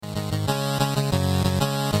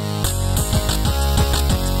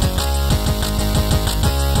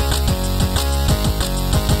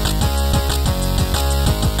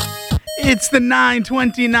It's the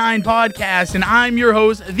 929 podcast, and I'm your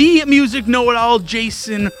host, the music know-it-all,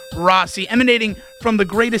 Jason Rossi, emanating from the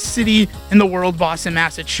greatest city in the world, Boston,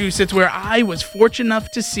 Massachusetts, where I was fortunate enough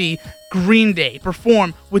to see Green Day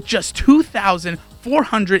perform with just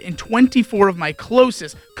 2,424 of my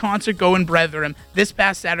closest concert-going brethren this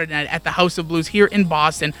past Saturday night at the House of Blues here in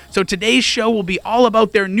Boston. So today's show will be all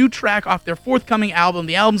about their new track off their forthcoming album.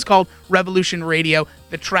 The album's called Revolution Radio.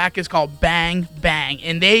 The track is called Bang Bang,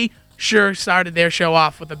 and they sure started their show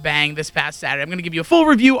off with a bang this past Saturday. I'm going to give you a full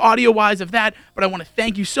review audio-wise of that, but I want to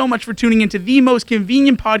thank you so much for tuning into the most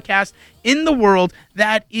convenient podcast in the world.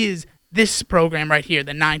 That is this program right here,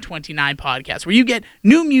 the 929 podcast, where you get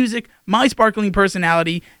new music, my sparkling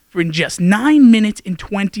personality, for just 9 minutes and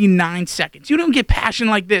 29 seconds. You don't get passion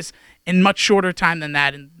like this in much shorter time than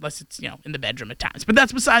that, unless it's, in the bedroom at times. But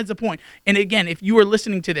that's besides the point. And again, if you are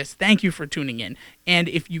listening to this, thank you for tuning in. And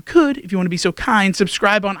if you want to be so kind,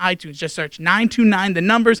 subscribe on iTunes. Just search 929, the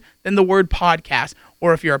numbers, then the word podcast.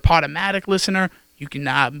 Or if you're a Podomatic listener, you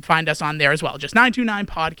can find us on there as well. Just 929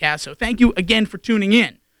 podcast. So thank you again for tuning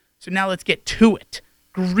in. So now let's get to it.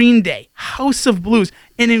 Green Day, House of Blues,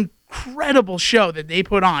 an incredible show that they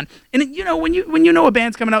put on. And when you know a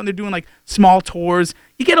band's coming out and they're doing like small tours,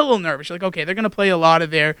 you get a little nervous. You're like, okay, they're gonna play a lot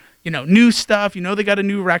of their new stuff. They got a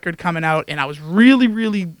new record coming out, and I was really,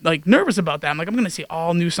 really nervous about that. I'm like, I'm gonna see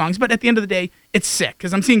all new songs, but at the end of the day, it's sick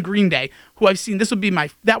because I'm seeing Green Day, who I've seen.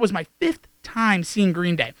 That was my fifth time seeing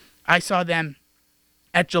Green Day. I saw them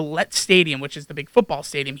at Gillette Stadium, which is the big football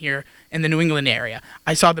stadium here in the New England area.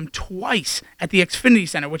 I saw them twice at the Xfinity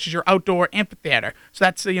Center, which is your outdoor amphitheater. So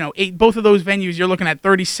that's, both of those venues, you're looking at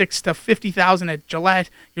 36 to 50,000 at Gillette.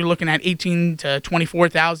 You're looking at 18 to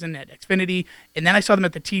 24,000 at Xfinity. And then I saw them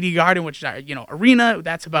at the TD Garden, which is our, arena.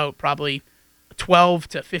 That's about probably 12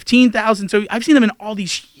 to 15,000. So I've seen them in all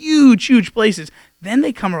these huge, huge places. Then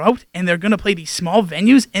they come out and they're going to play these small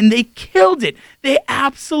venues, and they killed it. They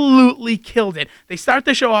absolutely killed it. They start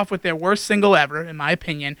the show off with their worst single ever, in my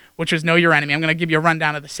opinion, which was Know Your Enemy. I'm going to give you a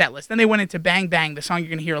rundown of the set list. Then they went into Bang Bang, the song you're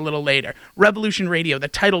going to hear a little later. Revolution Radio, the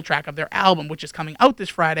title track of their album, which is coming out this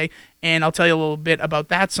Friday, and I'll tell you a little bit about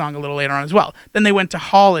that song a little later on as well. Then they went to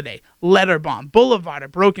Holiday, Letter Bomb, Boulevard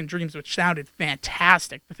of Broken Dreams, which sounded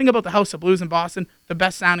fantastic. The thing about the House of Blues in Boston, the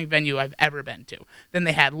best sounding venue I've ever been to. Then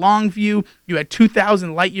they had Longview, you had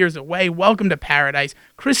 2,000 Light Years Away, Welcome to Paradise,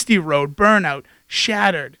 Christie Road, Burnout,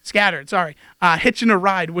 Scattered, Hitchin' a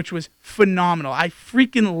Ride, which was phenomenal. I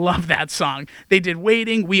freaking love that song. They did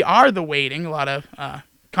Waiting, We Are the Waiting, a lot of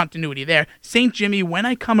continuity there. St. Jimmy, When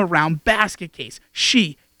I Come Around, Basket Case,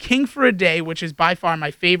 She, King for a Day, which is by far my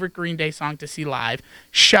favorite Green Day song to see live,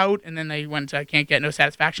 Shout, and then they went to Can't Get No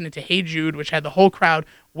Satisfaction, into Hey Jude, which had the whole crowd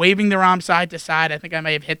waving their arms side to side. I think I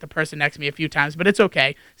may have hit the person next to me a few times, but it's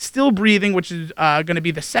okay. Still Breathing, which is going to be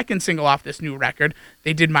the second single off this new record.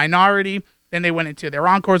 They did Minority. Then they went into their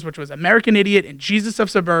encores, which was American Idiot and Jesus of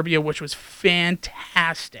Suburbia, which was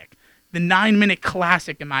fantastic. The 9-minute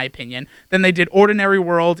classic, in my opinion. Then they did Ordinary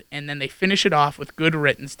World, and then they finish it off with Good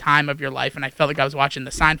Riddance, Time of Your Life, and I felt like I was watching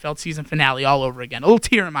the Seinfeld season finale all over again. A little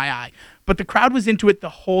tear in my eye. But the crowd was into it the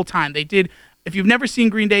whole time. They did, if you've never seen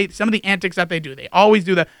Green Day, some of the antics that they do, they always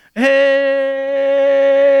do the,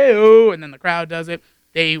 hey, oh, and then the crowd does it.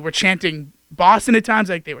 They were chanting Boston at times,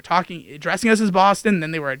 like they were addressing us as Boston,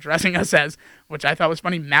 then they were addressing us as, which I thought was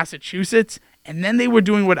funny, Massachusetts. And then they were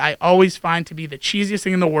doing what I always find to be the cheesiest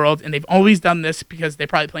thing in the world, and they've always done this because they're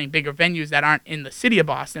probably playing bigger venues that aren't in the city of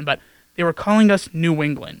Boston, but they were calling us New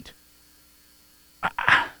England.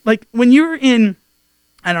 Like when you're in,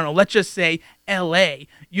 I don't know, let's just say LA, I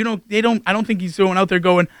don't think he's going out there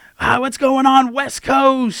going, what's going on West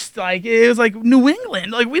Coast? Like it was like New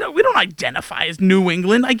England. Like we don't identify as New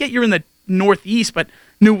England. I get you're in the Northeast, but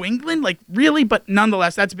New England, like really? But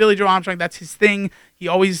nonetheless, that's Billy Joe Armstrong. That's his thing. He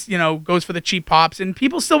always, goes for the cheap pops, and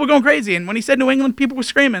people still were going crazy. And when he said New England, people were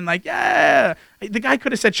screaming like, yeah. The guy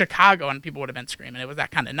could have said Chicago, and people would have been screaming. It was that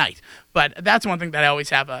kind of night. But that's one thing that I always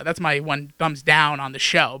have. That's my one thumbs down on the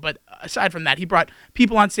show. But aside from that, he brought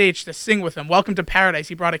people on stage to sing with him. Welcome to Paradise.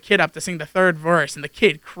 He brought a kid up to sing the third verse, and the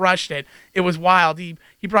kid crushed it. It was wild. He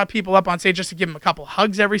brought people up on stage just to give him a couple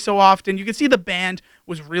hugs every so often. You could see the band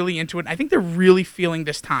was really into it. And I think they're really feeling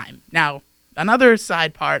this time. Now, another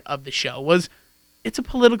side part of the show was it's a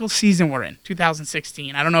political season we're in,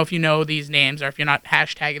 2016. I don't know if you know these names or if you're not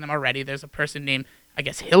hashtagging them already. There's a person named, I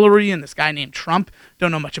guess, Hillary and this guy named Trump.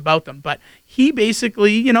 Don't know much about them. But he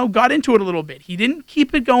basically, got into it a little bit. He didn't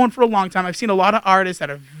keep it going for a long time. I've seen a lot of artists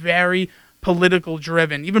that are very political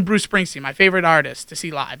driven. Even Bruce Springsteen, my favorite artist to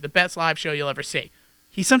see live, the best live show you'll ever see.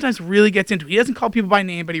 He sometimes really gets into it. He doesn't call people by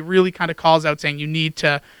name, but he really kind of calls out saying you need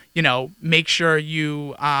to, make sure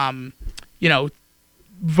you, go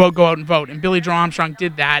out and vote. And Billy Joe Armstrong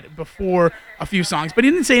did that before a few songs, but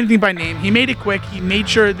he didn't say anything by name. He made it quick. He made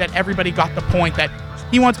sure that everybody got the point that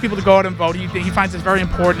he wants people to go out and vote. He finds it's very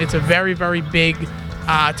important. It's a very, very big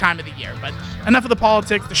time of the year. But enough of the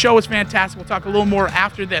politics. The show is fantastic. We'll talk a little more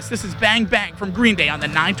after this. This is Bang Bang from Green Day on the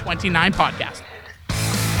 929 podcast.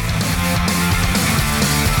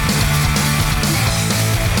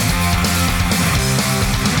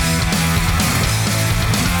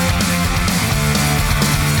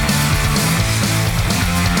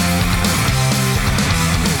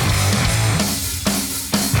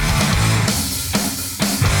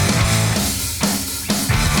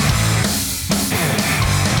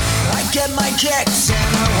 Kicks and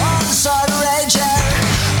I wanna start a rager.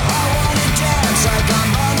 I wanna dance like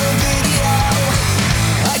I'm on the video.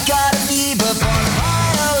 I got a fever for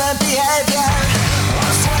violent behavior.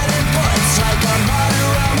 I'm sweating bullets like I'm on a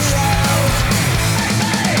Romeo.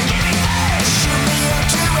 Shoot me up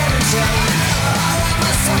to anything. I like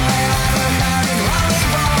my summer, I'm a mountain lonely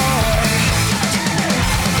boy.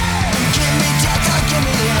 Give me death or give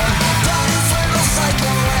me love. Daddy's little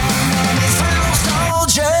psycho and mommy's little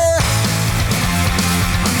soldier.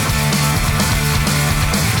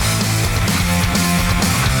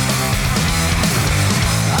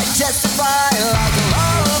 Testify like a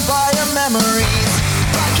lullaby of memories.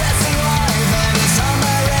 Broadcasting live and it's on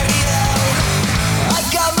my radio. I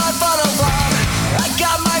got my photobomb, I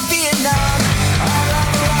got my Vietnam. I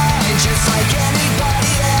love the ride just like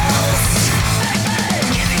anybody else.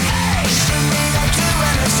 Shoot me up to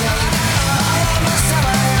anything. I am a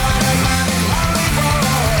semi-on a mountain lonely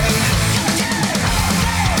boy.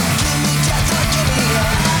 Give me death or give me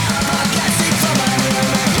love. Broadcasting from my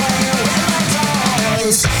room and playing with my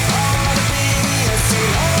toys.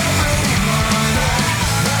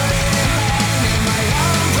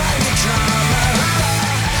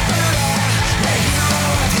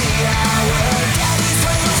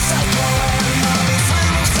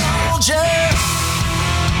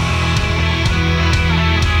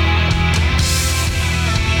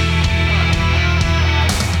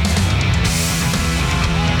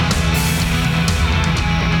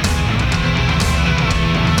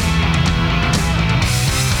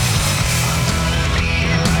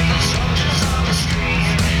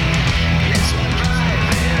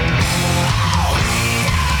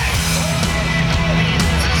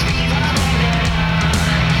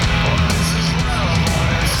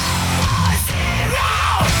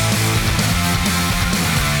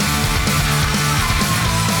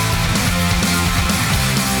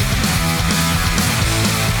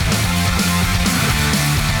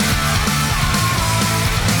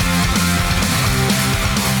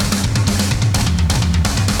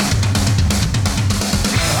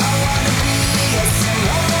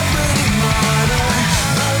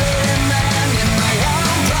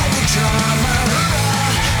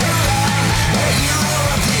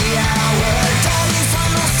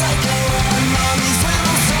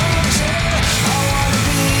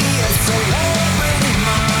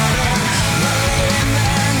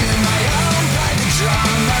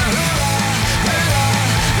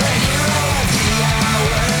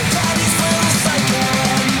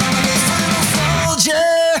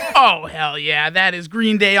 Oh, hell yeah. That is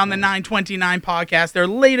Green Day on the 929 podcast. Their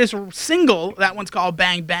latest single, that one's called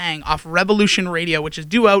Bang Bang, off Revolution Radio, which is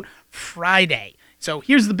due out Friday. So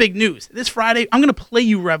here's the big news. This Friday, I'm going to play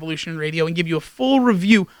you Revolution Radio and give you a full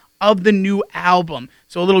review of the new album.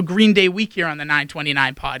 So a little Green Day week here on the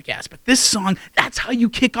 929 podcast. But this song, that's how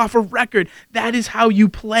you kick off a record. That is how you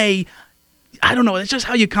play. I don't know, that's just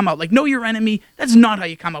how you come out. Like, Know Your Enemy, that's not how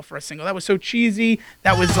you come out for a single. That was so cheesy.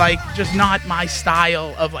 That was, like, just not my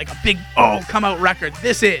style of, like, a big, come out record.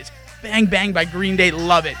 This is Bang Bang by Green Day.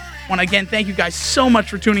 Love it. Want to, again, thank you guys so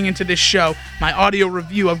much for tuning into this show, my audio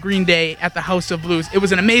review of Green Day at the House of Blues. It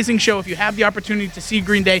was an amazing show. If you have the opportunity to see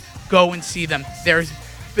Green Day, go and see them. They're as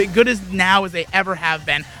good as now as they ever have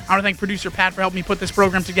been. I want to thank producer Pat for helping me put this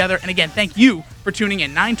program together. And, again, thank you for tuning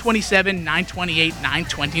in. 927, 928,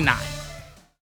 929.